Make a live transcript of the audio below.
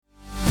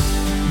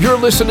You're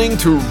listening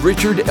to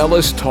Richard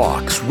Ellis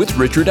Talks with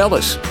Richard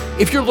Ellis.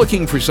 If you're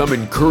looking for some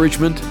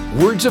encouragement,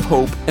 words of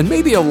hope, and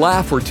maybe a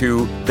laugh or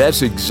two,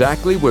 that's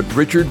exactly what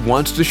Richard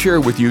wants to share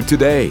with you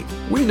today.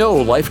 We know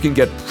life can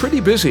get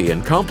pretty busy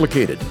and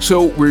complicated,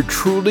 so we're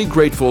truly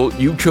grateful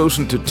you've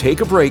chosen to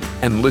take a break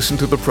and listen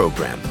to the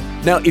program.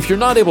 Now, if you're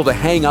not able to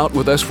hang out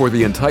with us for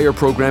the entire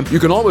program, you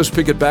can always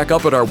pick it back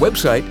up at our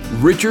website,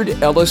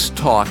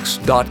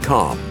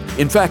 richardellistalks.com.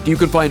 In fact, you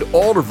can find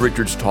all of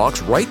Richard's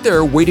talks right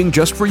there waiting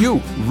just for you,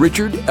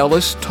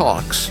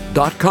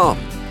 richardellistalks.com.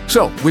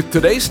 So, with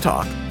today's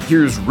talk,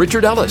 here's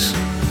Richard Ellis.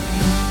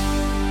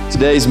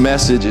 Today's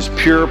message is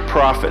pure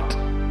profit,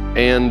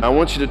 and I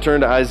want you to turn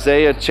to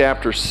Isaiah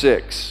chapter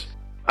 6.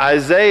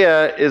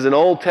 Isaiah is an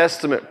Old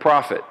Testament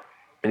prophet,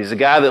 and he's a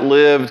guy that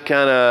lived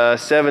kind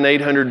of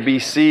 800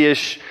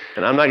 BC-ish,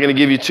 and I'm not going to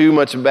give you too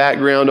much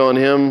background on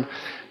him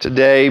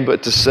today,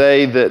 but to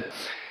say that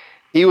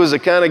he was the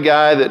kind of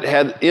guy that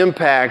had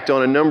impact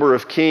on a number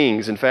of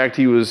kings. In fact,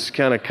 he was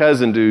kind of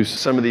cousin to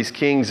some of these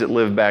kings that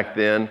lived back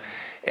then.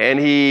 And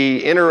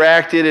he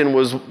interacted and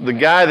was the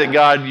guy that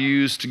God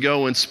used to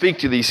go and speak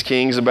to these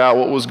kings about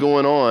what was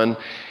going on.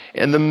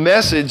 And the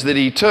message that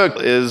he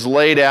took is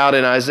laid out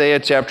in Isaiah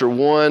chapter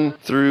 1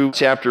 through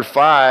chapter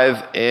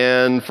 5.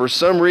 And for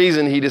some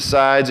reason, he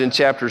decides in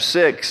chapter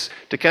 6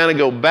 to kind of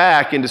go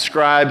back and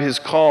describe his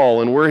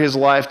call and where his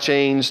life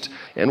changed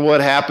and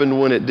what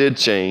happened when it did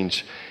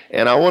change.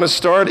 And I want to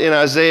start in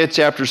Isaiah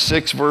chapter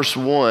 6, verse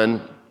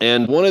 1.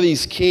 And one of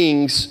these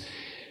kings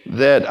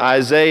that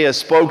Isaiah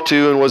spoke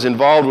to and was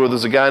involved with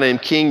was a guy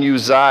named King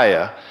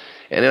Uzziah.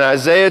 And in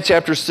Isaiah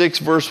chapter 6,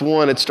 verse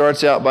 1, it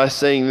starts out by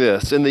saying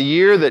this: "In the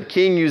year that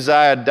King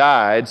Uzziah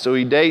died," so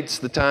he dates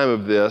the time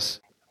of this,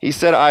 he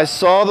said, "I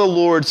saw the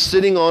Lord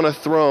sitting on a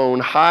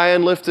throne, high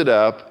and lifted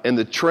up, and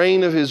the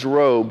train of his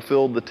robe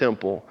filled the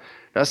temple."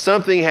 Now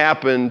something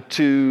happened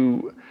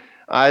to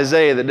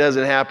Isaiah that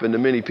doesn't happen to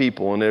many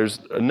people, and there's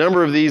a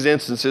number of these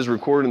instances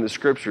recorded in the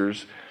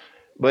scriptures,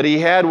 but he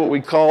had what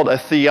we called a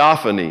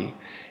theophany,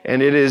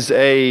 and it is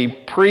a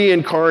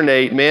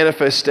pre-incarnate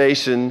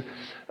manifestation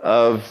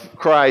of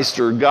Christ,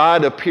 or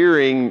God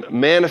appearing,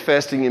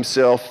 manifesting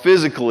himself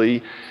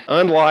physically.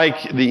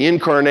 Unlike the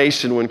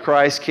incarnation when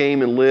Christ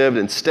came and lived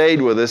and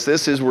stayed with us,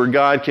 this is where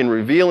God can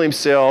reveal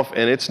himself,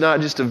 and it's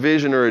not just a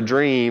vision or a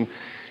dream.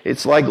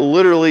 It's like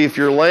literally if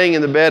you're laying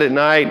in the bed at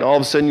night and all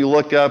of a sudden you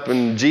look up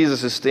and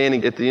Jesus is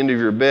standing at the end of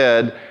your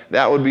bed,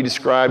 that would be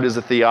described as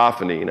a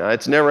theophany. Now,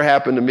 it's never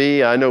happened to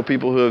me. I know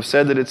people who have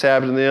said that it's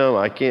happened to them.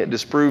 I can't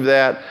disprove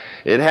that.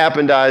 It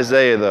happened to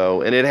Isaiah,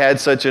 though, and it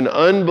had such an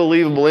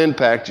unbelievable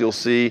impact, you'll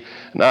see,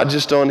 not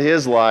just on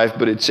his life,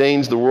 but it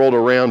changed the world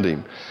around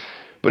him.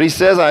 But he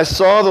says, "I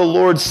saw the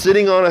Lord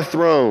sitting on a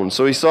throne."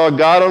 So he saw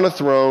God on a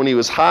throne. He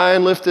was high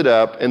and lifted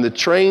up, and the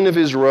train of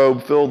his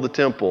robe filled the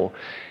temple.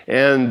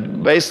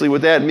 And basically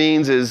what that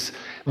means is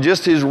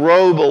just his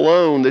robe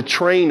alone, the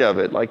train of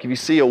it. Like if you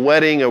see a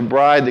wedding, a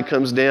bride that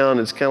comes down,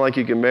 it's kind of like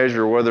you can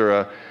measure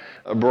whether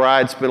a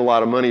bride spent a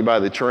lot of money by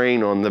the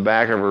train on the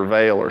back of her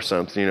veil or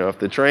something. You know, if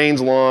the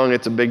train's long,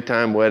 it's a big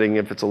time wedding.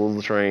 If it's a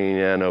little train,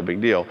 yeah, no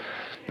big deal.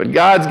 But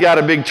God's got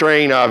a big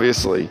train,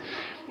 obviously.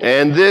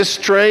 And this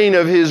train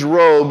of his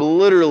robe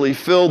literally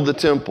filled the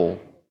temple.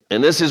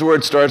 And this is where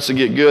it starts to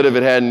get good if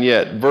it hadn't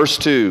yet. Verse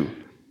 2.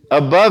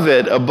 "Above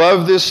it,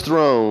 above this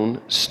throne,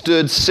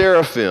 stood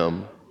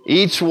seraphim.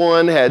 Each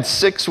one had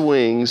 6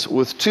 wings.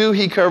 With 2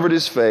 he covered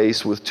his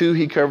face, with 2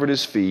 he covered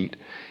his feet,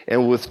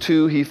 and with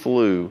 2 he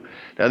flew."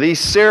 Now these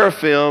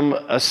seraphim,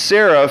 a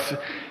seraph,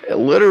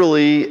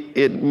 literally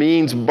it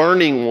means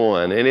burning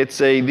one. And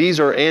these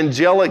are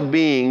angelic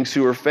beings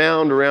who are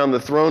found around the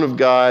throne of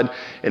God.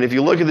 And if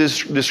you look at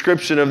this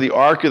description of the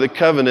Ark of the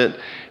Covenant,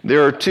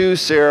 there are 2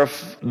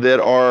 seraph that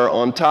are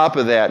on top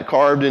of that,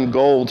 carved in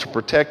gold to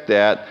protect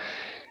that.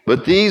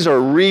 But these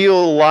are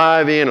real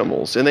live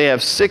animals, and they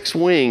have 6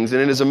 wings.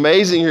 And it is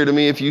amazing here to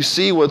me, if you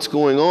see what's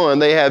going on,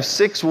 they have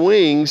 6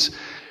 wings,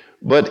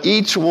 but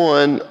each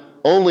one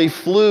only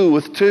flew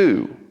with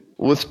 2.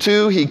 With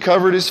 2 he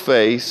covered his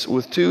face,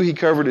 with 2 he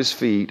covered his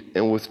feet,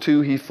 and with 2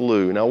 he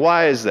flew. Now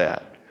why is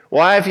that?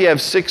 Why, if you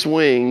have 6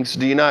 wings,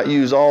 do you not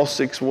use all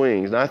 6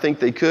 wings? And I think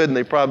they could, and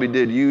they probably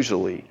did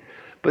usually.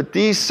 But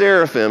these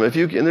seraphim, and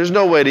there's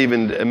no way to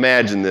even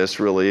imagine this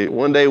really.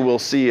 One day we'll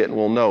see it and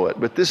we'll know it.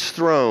 But this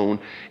throne,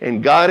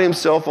 and God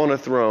himself on a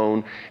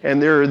throne,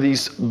 and there are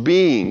these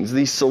beings,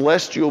 these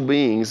celestial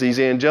beings, these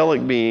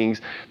angelic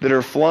beings that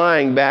are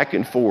flying back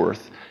and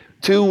forth.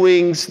 2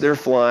 wings they're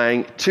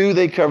flying, 2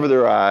 they cover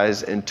their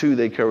eyes, and 2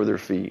 they cover their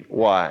feet.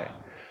 Why?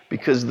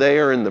 Because they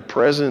are in the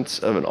presence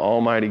of an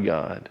almighty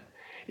God.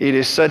 It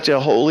is such a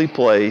holy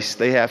place,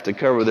 they have to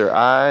cover their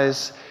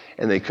eyes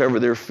and they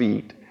cover their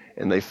feet.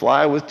 And they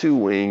fly with 2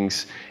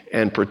 wings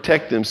and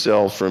protect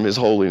themselves from his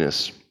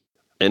holiness.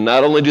 And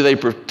not only do they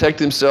protect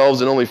themselves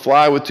and only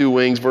fly with 2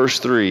 wings, verse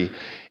 3,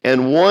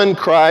 "And one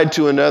cried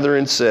to another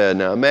and said,"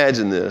 now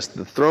imagine this,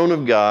 the throne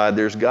of God,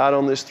 there's God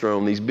on this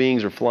throne, these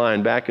beings are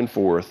flying back and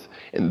forth,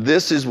 and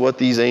this is what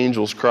these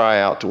angels cry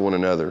out to one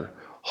another: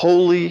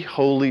 "Holy,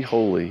 holy,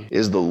 holy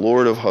is the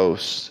Lord of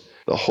hosts.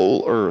 The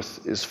whole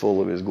earth is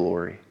full of his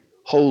glory.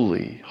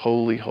 Holy,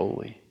 holy,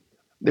 holy.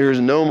 There is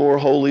no more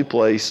holy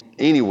place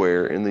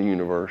anywhere in the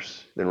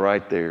universe than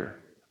right there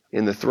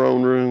in the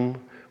throne room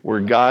where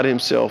God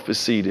himself is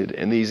seated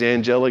and these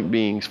angelic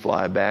beings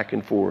fly back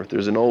and forth.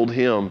 There's an old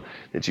hymn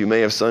that you may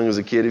have sung as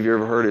a kid. Have you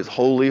ever heard it? It's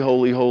Holy,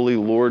 holy, holy,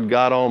 Lord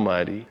God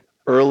Almighty.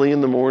 Early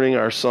in the morning,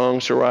 our song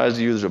shall rise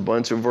to you. There's a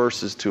bunch of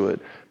verses to it,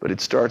 but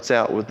it starts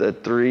out with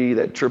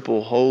that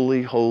triple,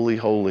 holy, holy,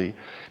 holy.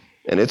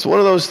 And it's one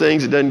of those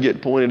things that doesn't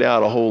get pointed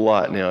out a whole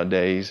lot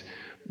nowadays.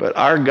 But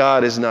our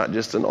God is not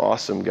just an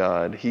awesome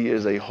God. He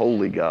is a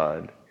holy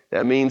God.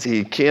 That means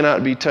he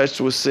cannot be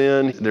touched with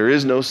sin. There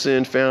is no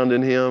sin found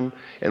in him.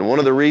 And one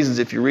of the reasons,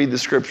 if you read the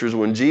scriptures,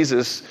 when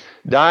Jesus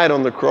died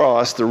on the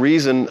cross, the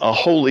reason a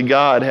holy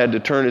God had to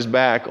turn his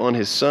back on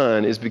his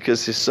son is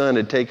because his son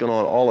had taken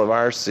on all of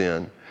our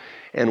sin.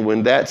 And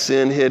when that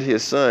sin hit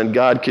his son,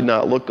 God could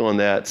not look on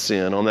that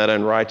sin, on that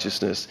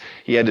unrighteousness.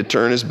 He had to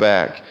turn his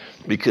back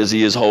because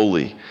he is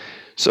holy.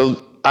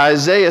 So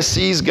Isaiah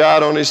sees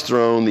God on his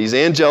throne, these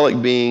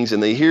angelic beings,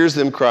 and he hears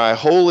them cry,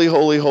 holy,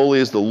 holy, holy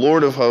is the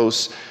Lord of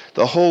hosts.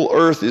 The whole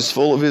earth is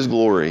full of his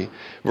glory.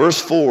 Verse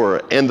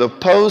 4, and the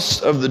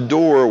posts of the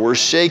door were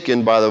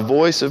shaken by the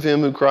voice of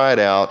him who cried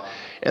out,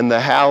 and the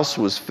house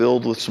was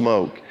filled with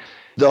smoke.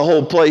 The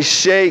whole place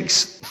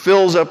shakes,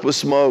 fills up with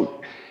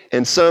smoke,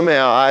 and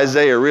somehow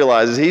Isaiah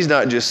realizes he's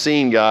not just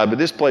seeing God, but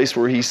this place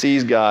where he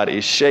sees God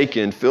is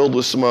shaken, filled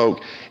with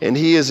smoke, and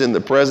he is in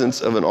the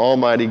presence of an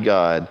almighty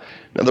God.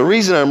 Now, the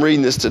reason I'm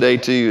reading this today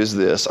to you is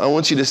this. I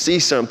want you to see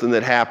something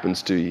that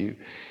happens to you.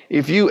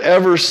 If you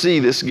ever see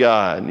this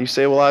God, and you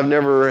say, well, I've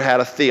never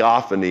had a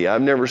theophany.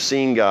 I've never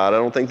seen God. I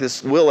don't think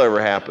this will ever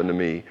happen to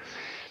me.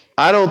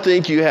 I don't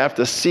think you have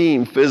to see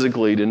him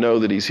physically to know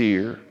that he's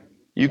here.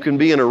 You can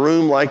be in a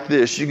room like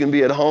this. You can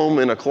be at home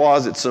in a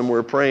closet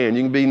somewhere praying.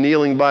 You can be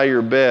kneeling by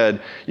your bed.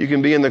 You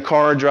can be in the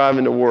car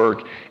driving to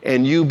work,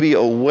 and you be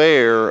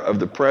aware of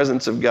the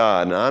presence of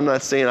God. Now, I'm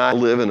not saying I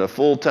live in a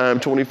full-time,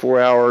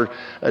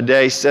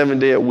 24-hour-a-day,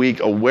 7-day-a-week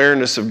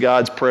awareness of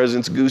God's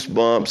presence,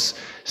 goosebumps,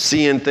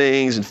 seeing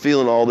things and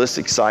feeling all this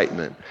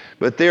excitement.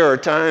 But there are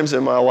times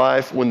in my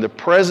life when the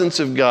presence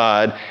of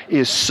God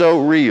is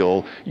so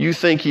real, you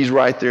think he's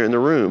right there in the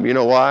room. You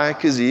know why?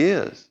 Because he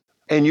is.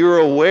 And you're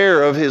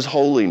aware of his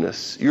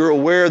holiness. You're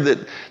aware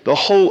that the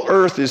whole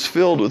earth is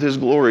filled with his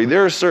glory.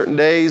 There are certain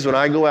days when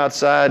I go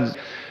outside,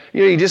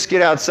 you just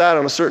get outside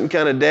on a certain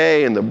kind of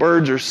day and the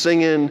birds are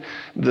singing,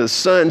 the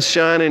sun's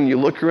shining, you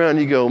look around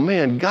and you go,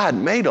 man, God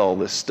made all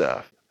this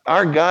stuff.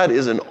 Our God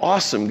is an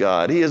awesome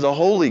God. He is a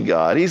holy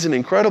God. He's an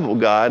incredible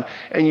God.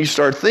 And you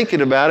start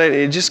thinking about it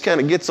and it just kind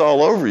of gets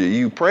all over you.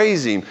 You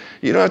praise him.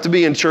 You don't have to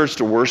be in church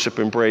to worship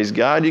and praise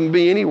God. You can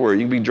be anywhere.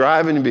 You can be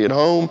driving, you can be at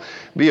home,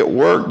 be at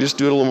work. Just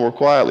do it a little more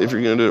quietly if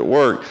you're going to do it at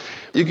work.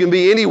 You can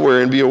be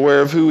anywhere and be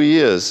aware of who he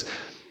is.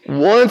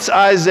 Once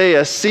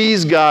Isaiah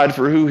sees God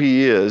for who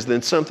he is,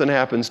 then something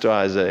happens to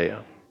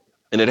Isaiah.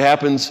 And it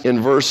happens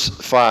in verse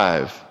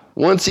 5.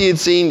 Once he had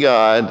seen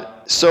God,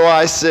 so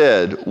I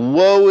said,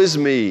 woe is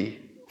me,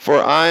 for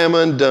I am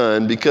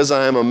undone, because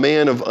I am a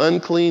man of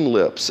unclean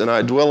lips, and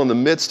I dwell in the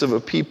midst of a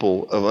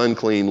people of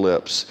unclean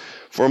lips.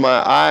 For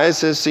my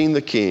eyes have seen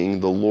the King,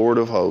 the Lord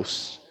of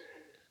hosts.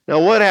 Now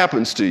what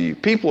happens to you?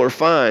 People are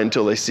fine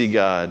till they see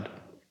God.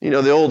 You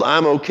know, the old,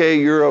 I'm okay,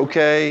 you're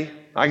okay.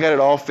 I got it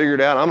all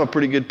figured out. I'm a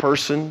pretty good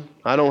person.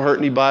 I don't hurt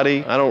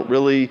anybody. I don't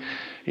really,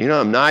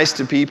 I'm nice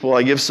to people.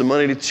 I give some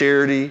money to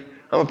charity.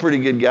 I'm a pretty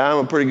good guy.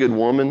 I'm a pretty good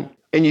woman.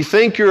 And you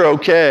think you're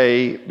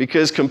okay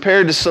because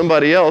compared to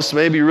somebody else,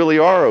 maybe you really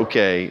are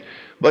okay.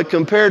 But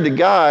compared to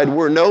God,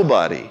 we're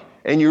nobody.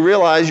 And you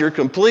realize you're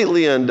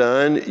completely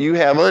undone. You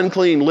have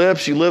unclean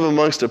lips. You live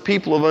amongst a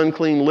people of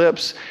unclean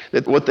lips.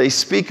 That what they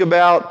speak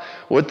about,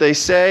 what they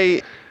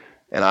say,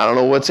 and I don't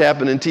know what's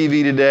happened in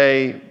TV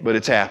today, but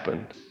it's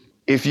happened.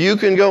 If you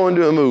can go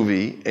into a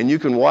movie and you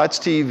can watch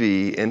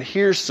TV and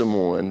hear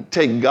someone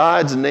take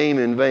God's name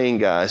in vain,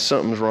 guys,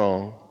 something's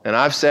wrong. And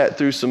I've sat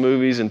through some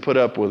movies and put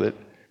up with it.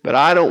 But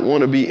I don't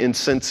want to be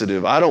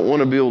insensitive. I don't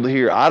want to be able to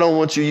hear. I don't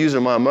want you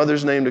using my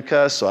mother's name to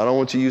cuss, so I don't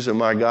want you using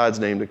my God's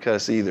name to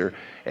cuss either.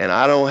 And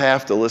I don't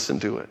have to listen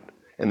to it.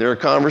 And there are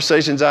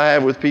conversations I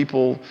have with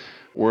people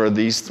where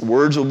these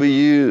words will be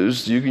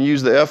used. You can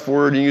use the F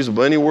word, you can use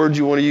any word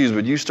you want to use,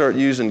 but you start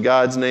using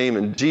God's name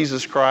and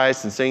Jesus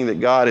Christ and saying that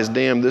God is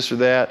damned this or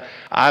that,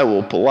 I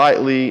will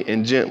politely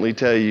and gently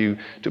tell you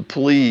to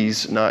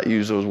please not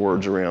use those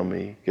words around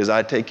me, because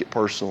I take it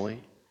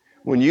personally.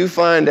 When you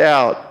find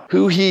out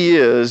who he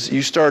is,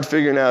 you start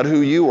figuring out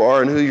who you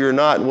are and who you're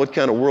not and what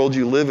kind of world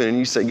you live in. And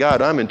you say,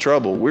 God, I'm in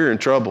trouble. We're in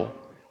trouble.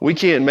 We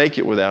can't make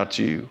it without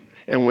you.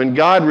 And when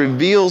God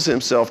reveals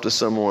himself to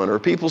someone, or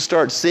people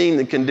start seeing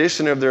the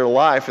condition of their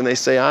life and they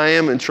say, I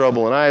am in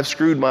trouble and I have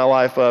screwed my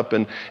life up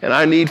and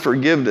I need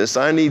forgiveness,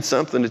 I need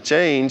something to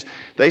change,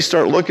 they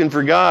start looking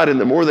for God.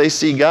 And the more they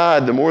see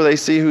God, the more they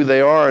see who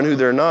they are and who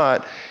they're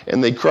not,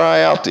 and they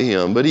cry out to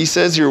him. But he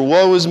says here,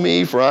 woe is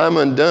me, for I am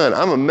undone.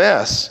 I'm a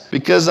mess,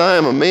 because I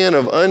am a man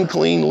of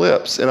unclean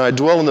lips, and I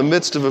dwell in the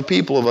midst of a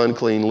people of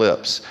unclean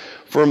lips.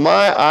 For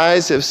my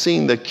eyes have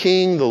seen the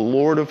King, the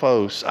Lord of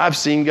hosts. I've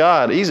seen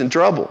God. He's in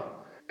trouble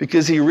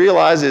because he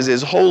realizes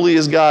as holy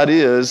as God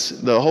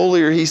is, the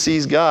holier he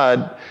sees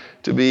God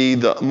to be,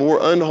 the more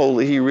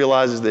unholy he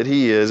realizes that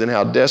he is and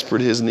how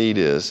desperate his need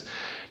is.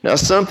 Now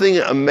something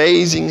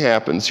amazing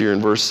happens here in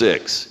verse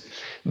 6.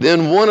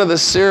 Then one of the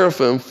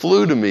seraphim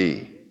flew to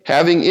me,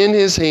 having in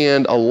his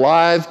hand a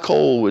live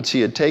coal which he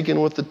had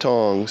taken with the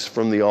tongs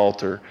from the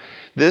altar.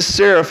 This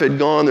seraph had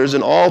gone, there's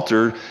an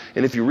altar,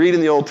 and if you read in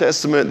the Old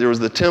Testament, there was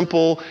the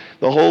temple,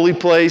 the holy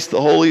place,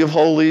 the Holy of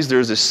Holies.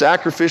 There's a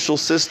sacrificial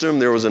system.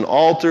 There was an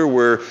altar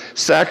where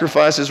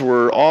sacrifices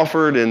were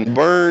offered and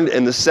burned,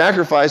 and the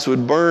sacrifice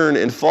would burn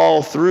and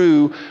fall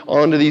through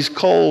onto these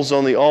coals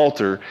on the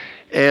altar.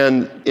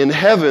 And in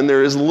heaven,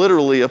 there is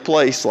literally a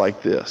place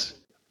like this.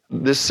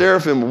 This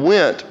seraphim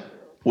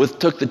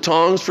took the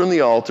tongs from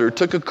the altar,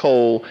 took a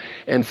coal,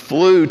 and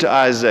flew to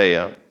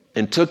Isaiah,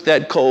 and took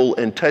that coal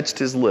and touched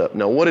his lip.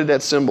 Now, what did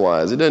that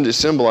symbolize? It doesn't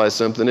just symbolize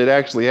something, it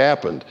actually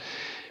happened.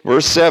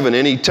 Verse 7,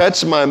 and he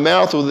touched my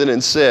mouth with it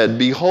and said,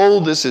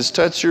 behold, this has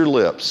touched your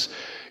lips.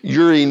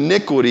 Your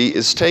iniquity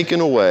is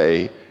taken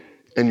away,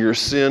 and your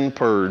sin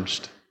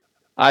purged.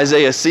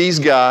 Isaiah sees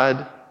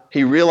God.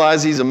 He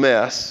realizes he's a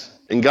mess.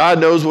 And God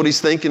knows what he's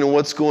thinking and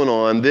what's going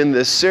on. Then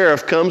this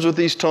seraph comes with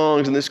these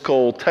tongs and this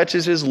coal,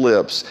 touches his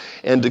lips,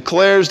 and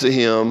declares to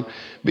him,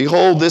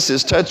 behold, this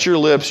has touched your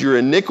lips. Your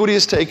iniquity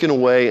is taken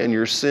away, and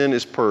your sin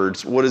is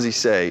purged. What does he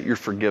say? You're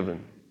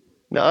forgiven.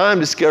 Now, I'm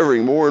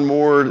discovering more and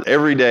more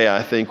every day,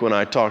 I think, when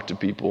I talk to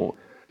people.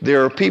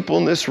 There are people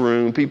in this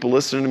room, people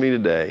listening to me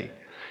today.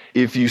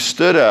 If you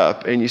stood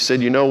up and you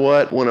said, you know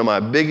what? One of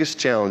my biggest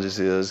challenges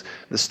is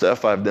the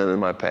stuff I've done in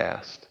my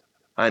past.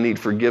 I need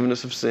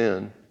forgiveness of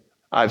sin.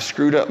 I've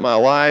screwed up my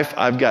life.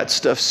 I've got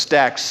stuff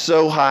stacked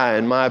so high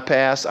in my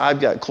past. I've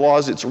got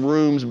closets,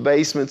 rooms,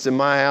 basements in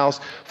my house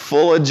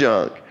full of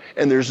junk.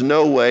 And there's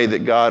no way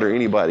that God or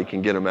anybody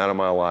can get them out of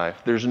my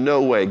life. There's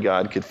no way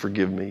God could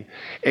forgive me.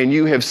 And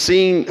you have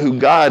seen who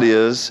God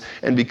is,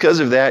 and because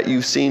of that,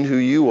 you've seen who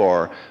you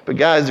are. But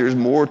guys, there's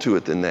more to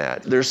it than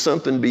that. There's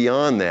something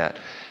beyond that.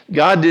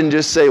 God didn't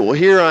just say, well,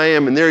 here I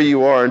am and there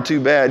you are, and too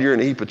bad, you're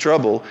in a heap of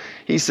trouble.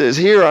 He says,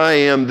 here I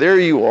am, there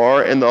you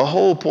are, and the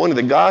whole point of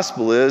the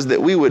gospel is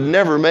that we would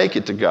never make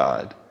it to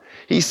God.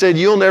 He said,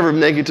 you'll never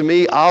make it to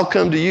me, I'll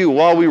come to you.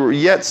 While we were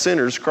yet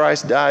sinners,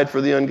 Christ died for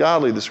the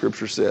ungodly, the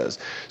scripture says.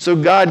 So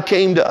God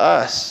came to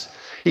us.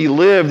 He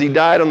lived, he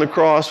died on the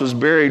cross, was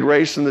buried,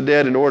 raised from the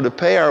dead in order to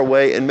pay our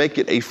way and make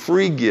it a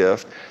free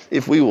gift.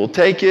 If we will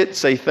take it,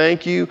 say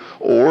thank you,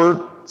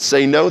 or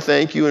say no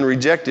thank you and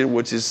reject it,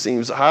 which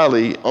seems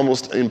highly,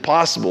 almost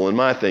impossible in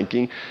my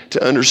thinking,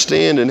 to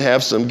understand and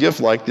have some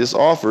gift like this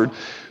offered.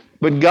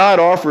 But God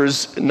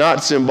offers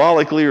not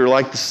symbolically or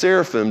like the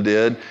seraphim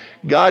did.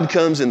 God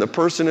comes in the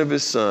person of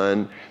his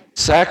Son,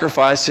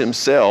 sacrificed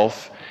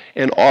himself,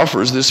 and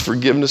offers this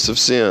forgiveness of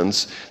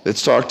sins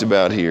that's talked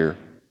about here.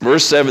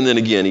 Verse 7 then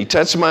again, he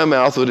touched my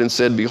mouth with it and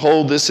said,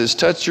 behold, this has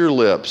touched your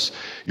lips.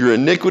 Your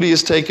iniquity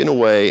is taken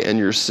away and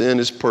your sin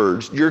is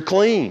purged. You're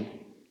clean.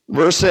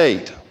 Verse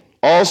 8,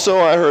 also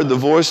I heard the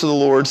voice of the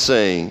Lord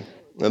saying,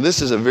 now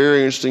this is a very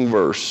interesting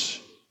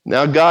verse.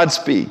 Now God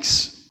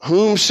speaks,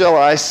 whom shall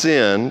I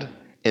send?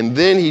 And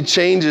then he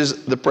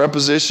changes the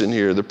preposition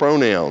here, the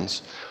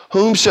pronouns.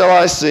 Whom shall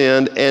I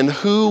send and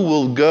who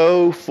will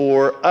go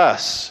for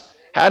us?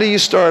 How do you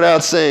start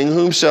out saying,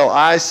 whom shall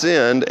I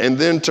send, and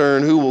then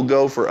turn, who will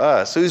go for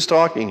us? Who's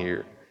talking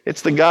here?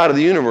 It's the God of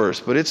the universe,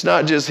 but it's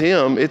not just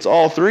him, it's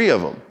all three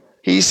of them.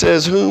 He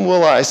says, whom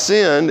will I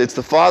send? It's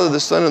the Father, the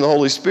Son, and the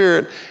Holy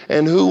Spirit,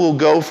 and who will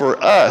go for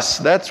us?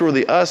 That's where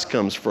the us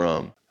comes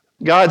from.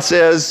 God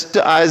says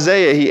to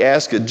Isaiah, he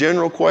asks a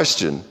general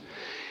question.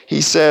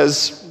 He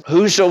says,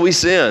 who shall we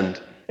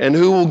send, and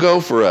who will go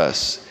for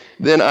us?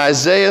 Then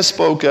Isaiah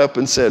spoke up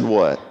and said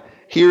what?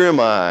 Here am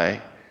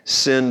I,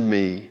 send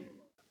me.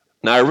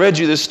 Now, I read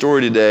you this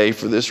story today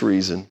for this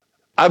reason.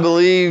 I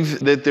believe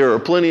that there are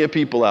plenty of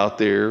people out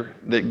there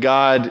that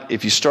God,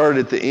 if you started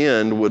at the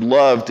end, would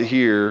love to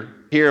hear,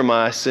 here am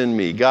I, send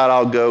me. God,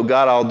 I'll go.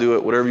 God, I'll do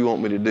it, whatever you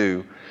want me to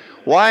do.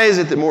 Why is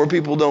it that more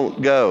people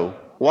don't go?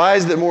 Why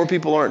is it that more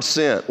people aren't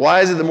sent?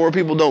 Why is it that more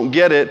people don't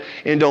get it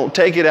and don't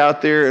take it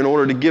out there in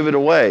order to give it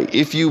away?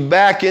 If you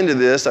back into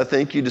this, I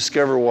think you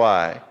discover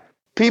why.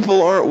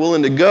 People aren't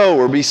willing to go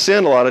or be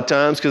sent a lot of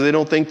times because they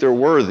don't think they're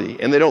worthy.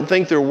 And they don't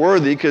think they're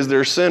worthy because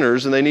they're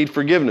sinners and they need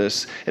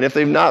forgiveness. And if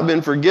they've not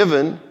been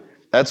forgiven,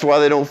 that's why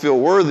they don't feel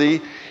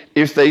worthy.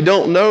 If they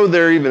don't know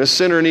they're even a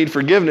sinner and need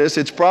forgiveness,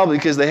 it's probably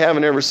because they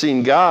haven't ever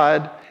seen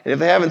God. And if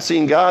they haven't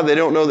seen God, they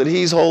don't know that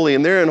he's holy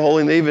and they're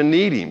unholy and they even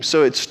need him.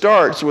 So it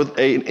starts with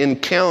an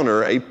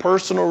encounter, a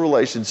personal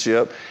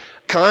relationship,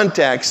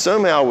 contact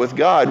somehow with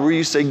God where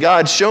you say,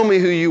 God, show me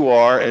who you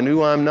are and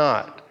who I'm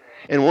not.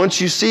 And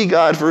once you see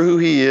God for who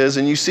he is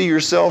and you see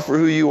yourself for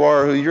who you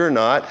are or who you're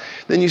not,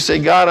 then you say,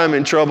 God, I'm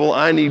in trouble.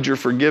 I need your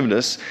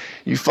forgiveness.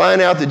 You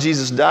find out that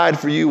Jesus died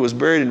for you, was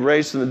buried and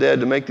raised from the dead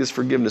to make this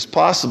forgiveness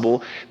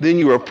possible. Then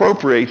you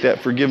appropriate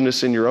that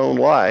forgiveness in your own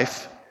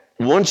life.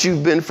 Once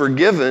you've been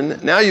forgiven,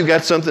 now you've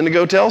got something to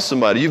go tell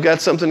somebody. You've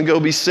got something to go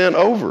be sent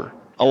over.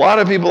 A lot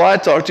of people I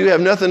talk to have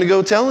nothing to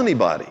go tell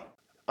anybody.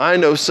 I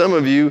know some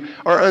of you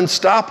are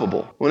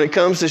unstoppable. When it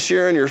comes to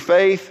sharing your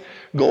faith,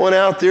 going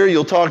out there,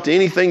 you'll talk to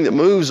anything that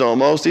moves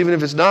almost. Even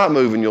if it's not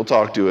moving, you'll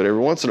talk to it every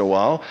once in a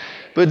while.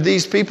 But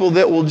these people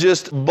that will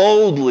just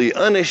boldly,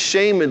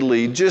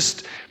 unashamedly,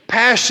 just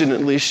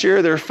passionately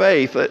share their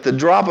faith at the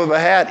drop of a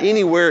hat,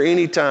 anywhere,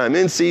 anytime,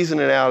 in season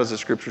and out, as the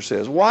scripture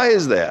says. Why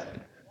is that?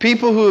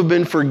 People who have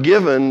been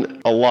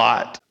forgiven a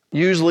lot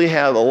usually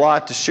have a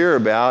lot to share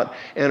about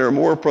and are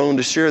more prone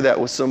to share that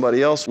with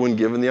somebody else when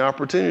given the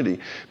opportunity.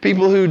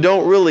 People who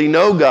don't really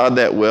know God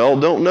that well,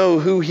 don't know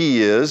who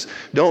He is,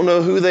 don't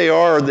know who they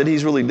are, or that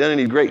He's really done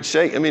any great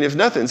shake. I mean, if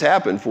nothing's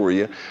happened for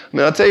you,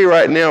 I'll tell you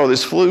right now with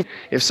this flu,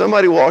 if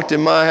somebody walked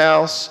in my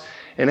house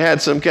and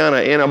had some kind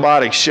of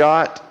antibiotic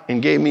shot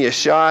and gave me a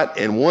shot,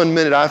 and 1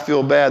 minute I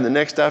feel bad, the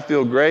next I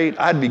feel great,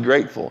 I'd be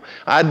grateful.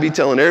 I'd be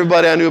telling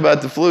everybody I knew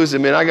about the flu, say,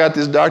 man, I got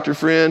this doctor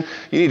friend,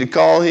 you need to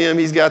call him,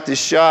 he's got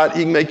this shot,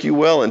 he can make you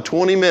well in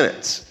 20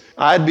 minutes.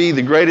 I'd be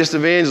the greatest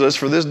evangelist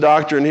for this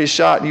doctor and his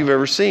shot you've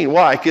ever seen.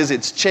 Why? Because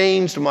it's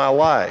changed my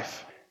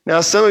life. Now,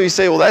 some of you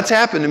say, well, that's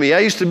happened to me. I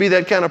used to be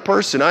that kind of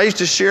person. I used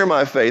to share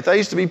my faith. I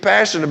used to be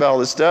passionate about all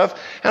this stuff,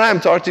 and I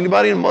haven't talked to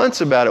anybody in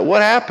months about it.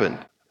 What happened?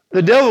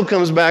 The devil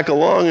comes back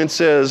along and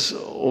says,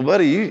 well,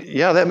 buddy,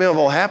 that may have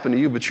all happened to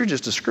you, but you're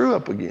just a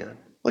screw-up again.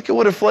 Look at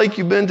what a flake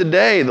you've been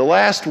today, the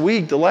last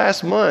week, the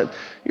last month.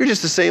 You're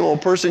just the same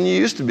old person you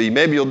used to be.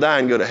 Maybe you'll die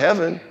and go to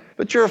heaven,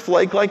 but you're a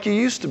flake like you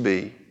used to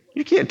be.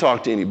 You can't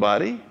talk to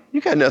anybody. You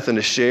got nothing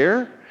to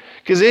share.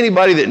 Because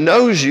anybody that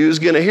knows you is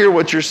going to hear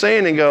what you're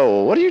saying and go,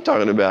 well, what are you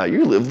talking about?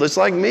 You live just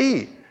like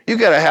me. You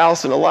got a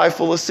house and a life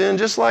full of sin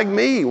just like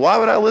me. Why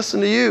would I listen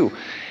to you?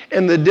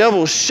 And the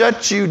devil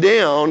shuts you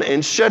down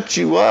and shuts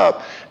you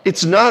up.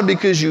 It's not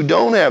because you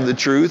don't have the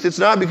truth. It's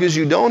not because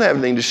you don't have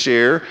anything to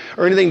share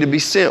or anything to be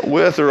sent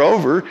with or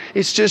over.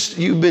 It's just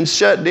you've been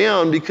shut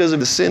down because of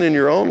the sin in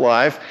your own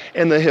life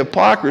and the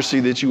hypocrisy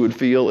that you would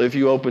feel if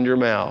you opened your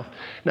mouth.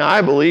 Now,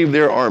 I believe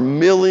there are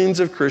millions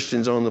of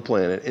Christians on the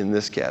planet in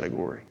this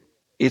category.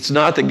 It's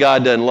not that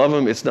God doesn't love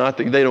them. It's not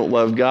that they don't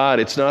love God.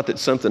 It's not that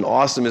something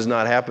awesome has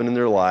not happened in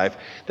their life.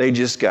 They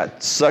just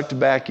got sucked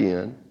back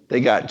in. They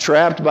got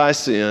trapped by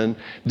sin,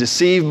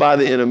 deceived by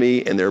the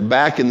enemy, and they're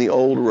back in the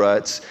old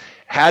ruts.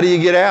 How do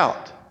you get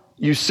out?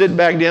 You sit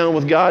back down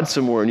with God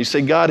somewhere and you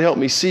say, God, help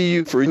me see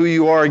you for who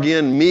you are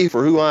again, me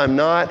for who I'm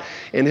not,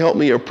 and help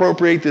me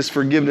appropriate this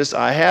forgiveness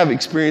I have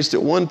experienced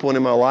at one point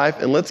in my life,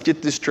 and let's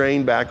get this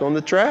train back on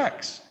the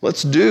tracks.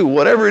 Let's do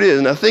whatever it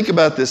is. Now think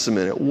about this a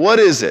minute. What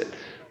is it?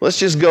 Let's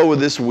just go with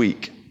this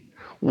week.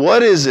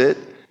 What is it?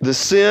 The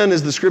sin,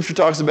 as the scripture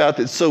talks about,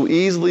 that so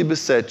easily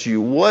besets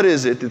you, what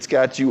is it that's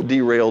got you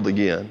derailed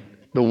again?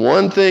 The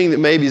one thing that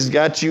maybe has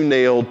got you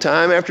nailed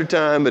time after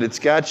time, but it's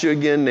got you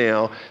again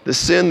now, the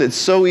sin that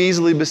so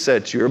easily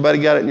besets you. Everybody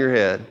got it in your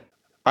head.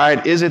 All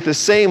right, is it the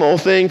same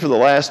old thing for the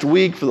last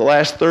week, for the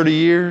last 30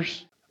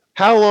 years?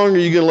 How long are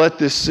you going to let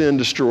this sin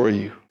destroy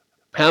you?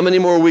 How many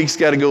more weeks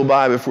got to go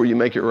by before you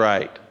make it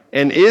right?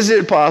 And is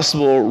it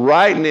possible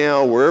right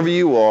now, wherever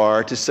you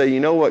are, to say, you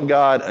know what,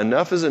 God,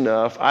 enough is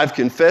enough. I've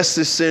confessed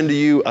this sin to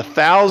you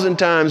 1,000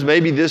 times,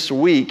 maybe this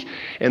week.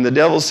 And the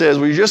devil says,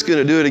 well, you're just going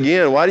to do it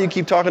again. Why do you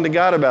keep talking to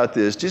God about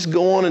this? Just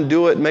go on and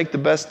do it and make the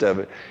best of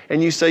it.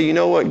 And you say, you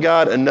know what,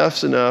 God,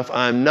 enough's enough.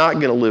 I'm not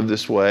going to live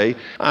this way.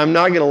 I'm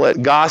not going to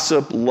let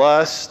gossip,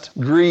 lust,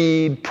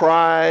 greed,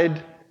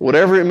 pride,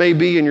 whatever it may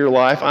be in your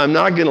life, I'm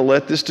not going to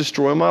let this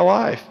destroy my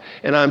life.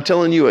 And I'm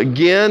telling you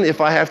again,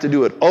 if I have to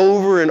do it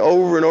over and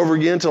over and over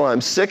again until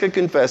I'm sick of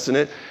confessing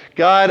it,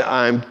 God,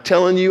 I'm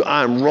telling you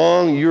I'm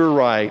wrong, you're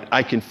right.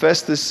 I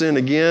confess this sin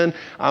again.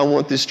 I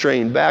want this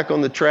train back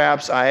on the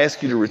traps. I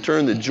ask you to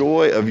return the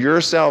joy of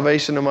your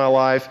salvation in my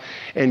life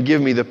and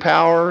give me the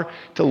power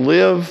to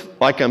live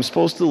like I'm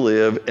supposed to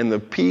live and the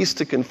peace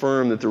to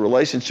confirm that the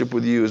relationship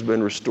with you has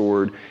been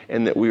restored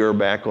and that we are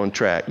back on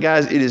track.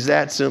 Guys, it is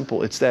that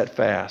simple. It's that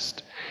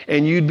fast.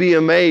 And you'd be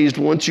amazed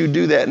once you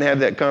do that and have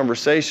that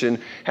conversation,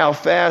 how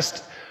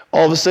fast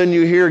all of a sudden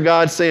you hear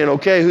God saying,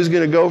 okay, who's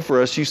going to go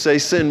for us? You say,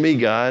 send me,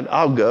 God.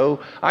 I'll go.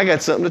 I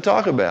got something to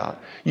talk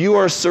about. You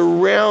are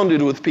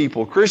surrounded with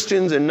people,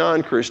 Christians and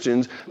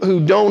non-Christians,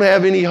 who don't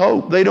have any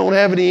hope. They don't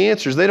have any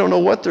answers. They don't know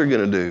what they're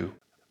going to do.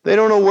 They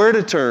don't know where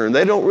to turn.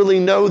 They don't really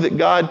know that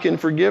God can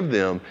forgive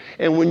them.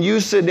 And when you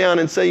sit down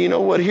and say, you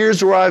know what,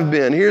 here's where I've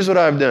been. Here's what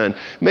I've done.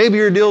 Maybe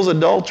your deal's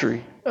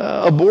adultery,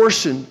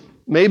 abortion.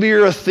 Maybe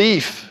you're a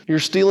thief. You're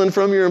stealing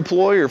from your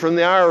employer, from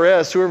the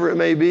IRS, whoever it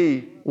may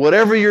be.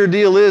 Whatever your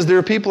deal is, there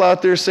are people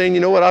out there saying,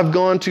 you know what, I've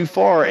gone too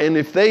far. And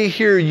if they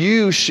hear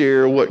you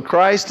share what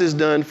Christ has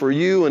done for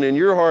you and in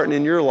your heart and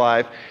in your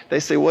life, they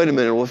say, wait a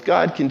minute, well, if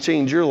God can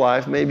change your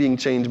life, maybe he can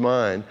change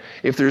mine.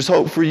 If there's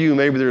hope for you,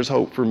 maybe there's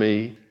hope for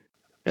me.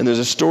 And there's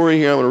a story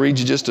here I'm going to read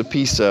you just a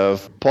piece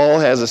of. Paul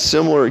has a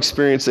similar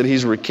experience that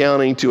he's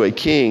recounting to a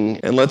king.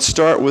 And let's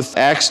start with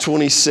Acts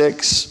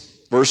 26.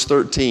 Verse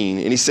 13,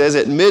 and he says,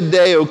 "At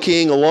midday, O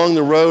king, along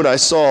the road I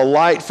saw a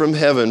light from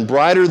heaven,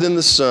 brighter than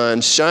the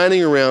sun,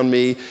 shining around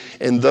me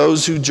and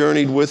those who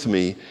journeyed with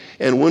me.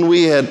 And when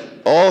we had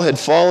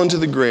fallen to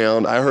the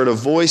ground, I heard a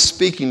voice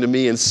speaking to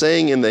me and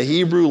saying in the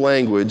Hebrew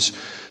language,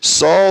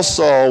 'Saul,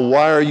 Saul,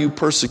 why are you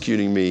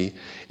persecuting me?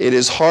 It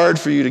is hard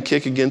for you to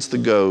kick against the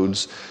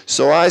goads.'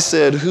 So I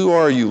said, 'Who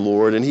are you,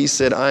 Lord?' And he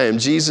said, 'I am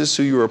Jesus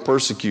who you are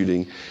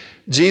persecuting.'"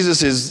 Jesus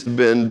has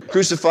been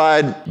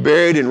crucified,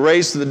 buried, and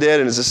raised to the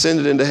dead and has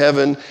ascended into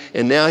heaven,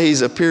 and now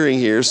he's appearing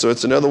here. So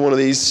it's another one of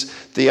these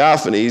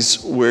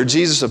theophanies where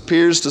Jesus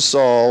appears to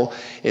Saul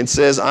and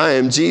says, "I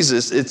am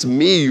Jesus. It's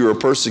me you are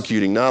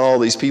persecuting, not all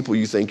these people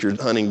you think you're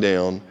hunting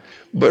down.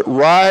 But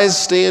rise,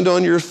 stand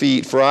on your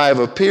feet, for I have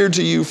appeared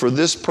to you for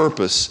this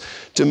purpose,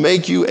 to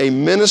make you a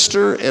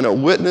minister and a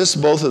witness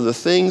both of the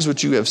things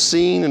which you have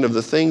seen and of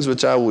the things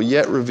which I will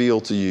yet reveal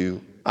to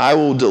you. I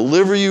will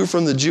deliver you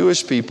from the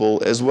Jewish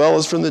people as well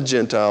as from the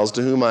Gentiles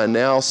to whom I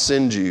now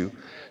send you."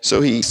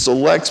 So he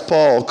selects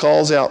Paul,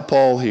 calls out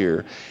Paul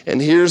here.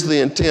 And here's the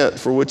intent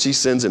for which he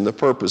sends him, the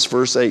purpose,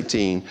 verse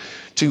 18.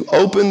 "To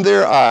open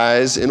their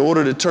eyes in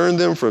order to turn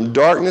them from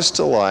darkness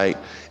to light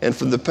and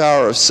from the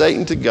power of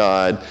Satan to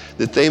God,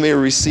 that they may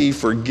receive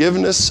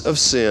forgiveness of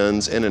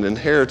sins and an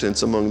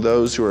inheritance among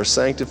those who are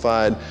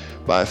sanctified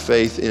by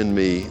faith in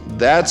me."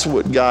 That's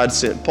what God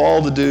sent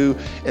Paul to do,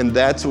 and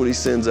that's what he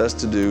sends us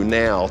to do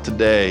now,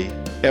 today,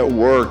 at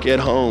work, at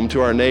home,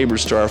 to our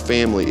neighbors, to our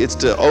family. It's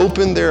to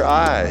open their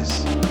eyes.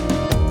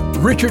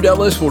 Richard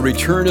Ellis will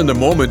return in a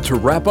moment to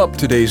wrap up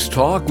today's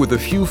talk with a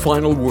few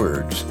final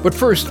words. But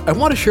first, I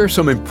want to share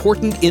some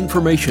important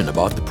information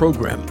about the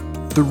program.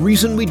 The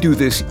reason we do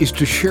this is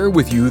to share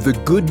with you the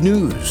good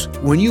news.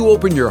 When you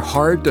open your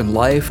heart and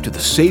life to the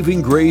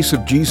saving grace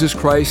of Jesus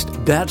Christ,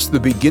 that's the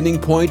beginning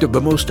point of the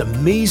most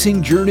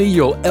amazing journey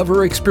you'll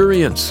ever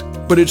experience.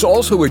 But it's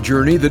also a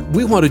journey that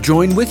we want to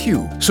join with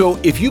you. So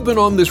if you've been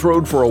on this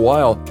road for a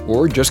while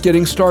or just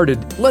getting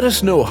started, let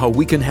us know how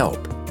we can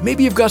help.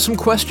 Maybe you've got some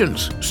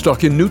questions,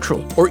 stuck in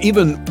neutral, or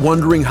even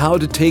wondering how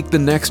to take the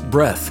next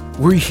breath.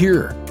 We're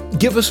here.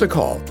 Give us a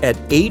call at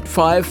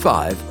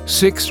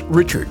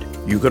 855-6-RICHARD.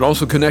 You can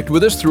also connect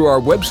with us through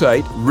our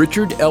website,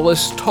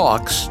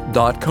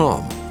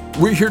 richardellistalks.com.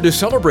 We're here to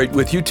celebrate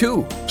with you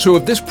too. So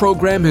if this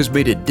program has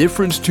made a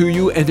difference to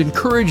you and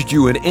encouraged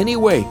you in any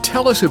way,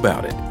 tell us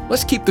about it.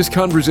 Let's keep this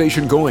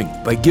conversation going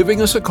by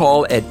giving us a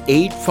call at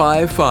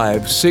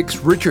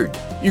 855-6-RICHARD.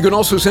 You can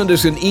also send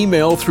us an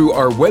email through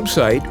our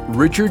website,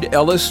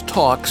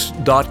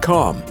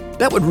 richardellistalks.com.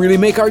 That would really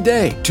make our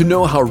day to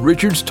know how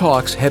Richard's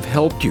Talks have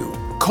helped you.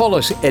 Call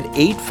us at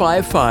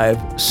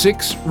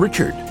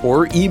 855-6-RICHARD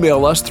or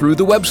email us through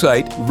the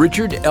website,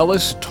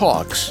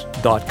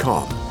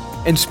 richardellistalks.com.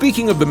 And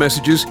speaking of the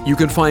messages, you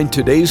can find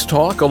today's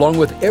talk along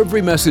with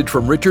every message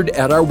from Richard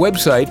at our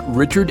website,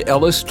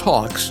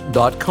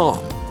 richardellistalks.com.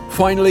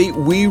 Finally,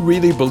 we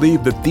really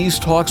believe that these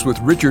talks with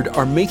Richard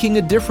are making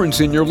a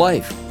difference in your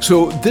life.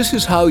 So this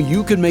is how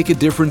you can make a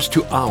difference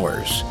to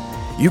ours.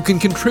 You can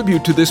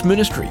contribute to this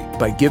ministry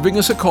by giving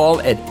us a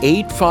call at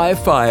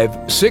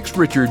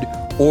 855-6-RICHARD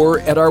or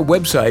at our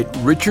website,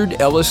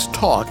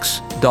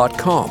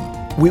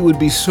 richardellistalks.com. We would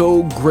be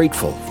so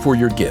grateful for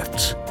your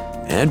gifts.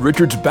 And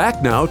Richard's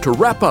back now to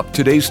wrap up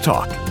today's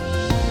talk.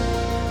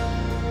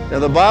 Now,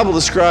 the Bible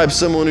describes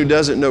someone who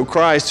doesn't know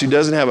Christ, who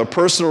doesn't have a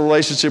personal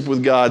relationship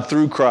with God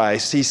through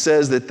Christ. He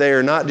says that they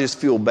are not just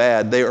feel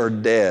bad, they are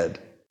dead.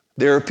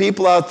 There are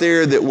people out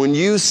there that when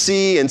you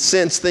see and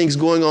sense things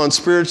going on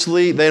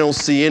spiritually, they don't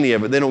see any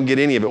of it. They don't get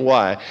any of it.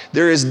 Why?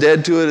 They're as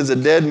dead to it as a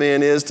dead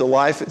man is to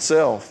life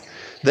itself.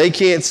 They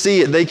can't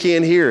see it. They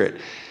can't hear it.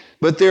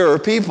 But there are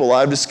people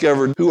I've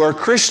discovered who are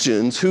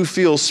Christians who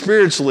feel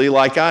spiritually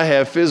like I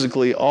have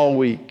physically all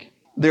week.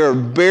 They're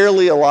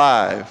barely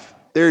alive.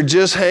 They're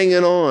just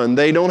hanging on.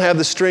 They don't have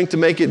the strength to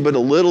make it but a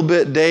little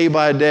bit day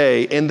by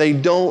day, and they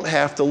don't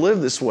have to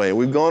live this way.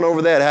 We've gone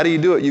over that. How do you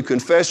do it? You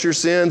confess your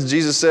sins.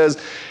 Jesus says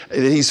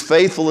that He's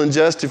faithful and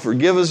just to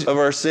forgive us of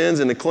our sins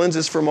and to cleanse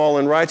us from all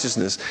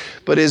unrighteousness.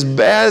 But as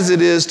bad as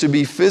it is to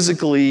be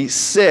physically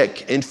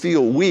sick and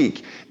feel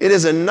weak, it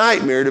is a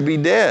nightmare to be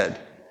dead.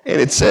 And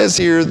it says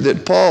here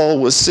that Paul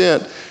was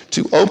sent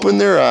to open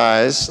their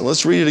eyes.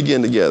 Let's read it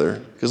again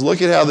together, because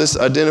look at how this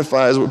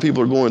identifies what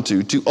people are going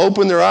to. To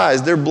open their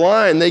eyes. They're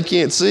blind. They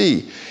can't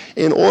see.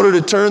 In order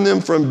to turn them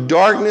from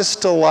darkness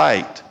to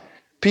light.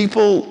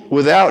 People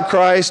without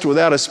Christ,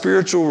 without a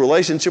spiritual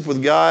relationship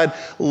with God,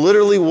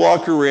 literally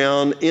walk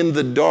around in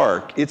the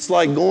dark. It's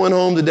like going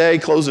home today,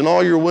 closing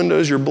all your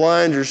windows, your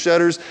blinds, your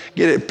shutters,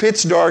 get it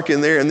pitch dark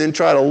in there, and then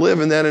try to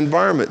live in that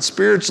environment.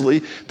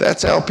 Spiritually,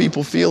 that's how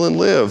people feel and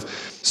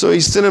live. So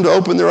He sent them to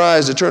open their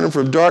eyes, to turn them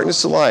from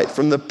darkness to light,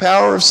 from the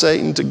power of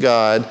Satan to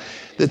God,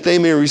 that they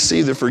may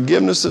receive the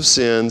forgiveness of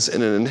sins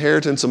and an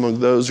inheritance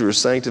among those who are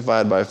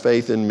sanctified by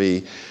faith in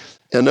me.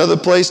 Another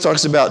place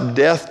talks about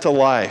death to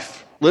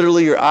life.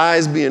 Literally your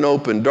eyes being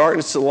open,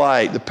 darkness to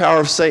light, the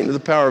power of Satan to the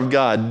power of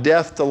God,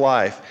 death to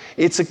life.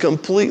 It's a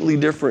completely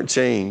different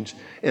change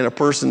in a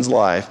person's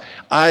life.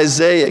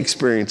 Isaiah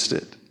experienced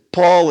it.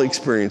 Paul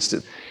experienced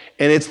it.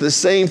 And it's the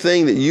same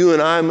thing that you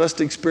and I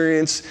must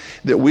experience,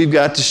 that we've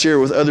got to share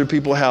with other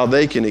people how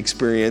they can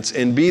experience,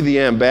 and be the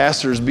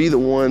ambassadors, be the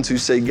ones who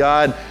say,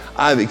 God,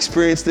 I've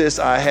experienced this,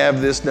 I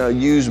have this, now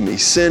use me,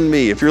 send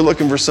me. If you're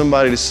looking for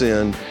somebody to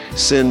send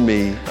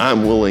me.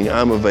 I'm willing,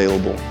 I'm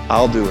available,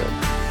 I'll do it.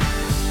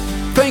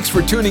 Thanks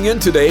for tuning in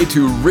today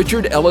to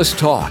Richard Ellis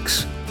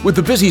Talks. With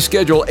the busy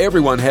schedule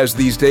everyone has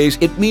these days,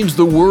 it means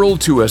the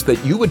world to us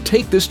that you would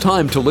take this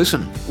time to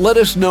listen. Let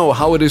us know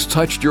how it has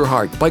touched your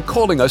heart by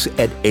calling us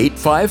at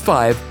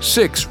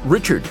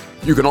 855-6-RICHARD.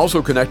 You can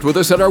also connect with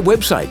us at our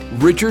website,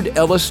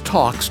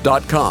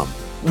 richardellistalks.com.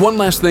 One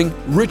last thing,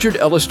 Richard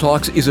Ellis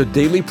Talks is a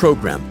daily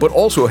program, but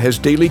also has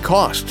daily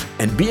costs.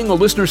 And being a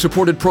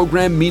listener-supported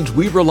program means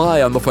we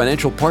rely on the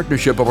financial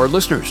partnership of our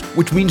listeners,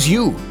 which means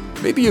you.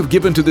 Maybe you've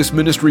given to this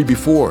ministry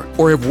before,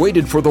 or have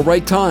waited for the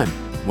right time.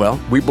 Well,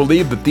 we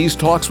believe that these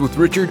talks with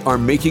Richard are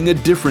making a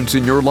difference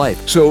in your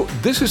life. So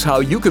this is how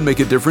you can make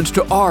a difference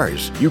to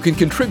ours. You can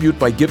contribute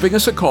by giving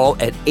us a call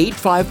at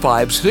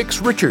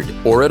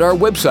 855-6-RICHARD or at our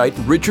website,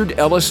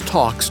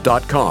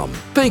 richardellistalks.com.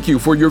 Thank you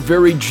for your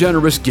very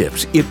generous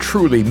gifts. It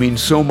truly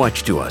means so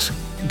much to us.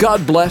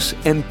 God bless,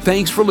 and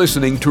thanks for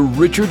listening to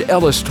Richard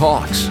Ellis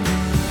Talks.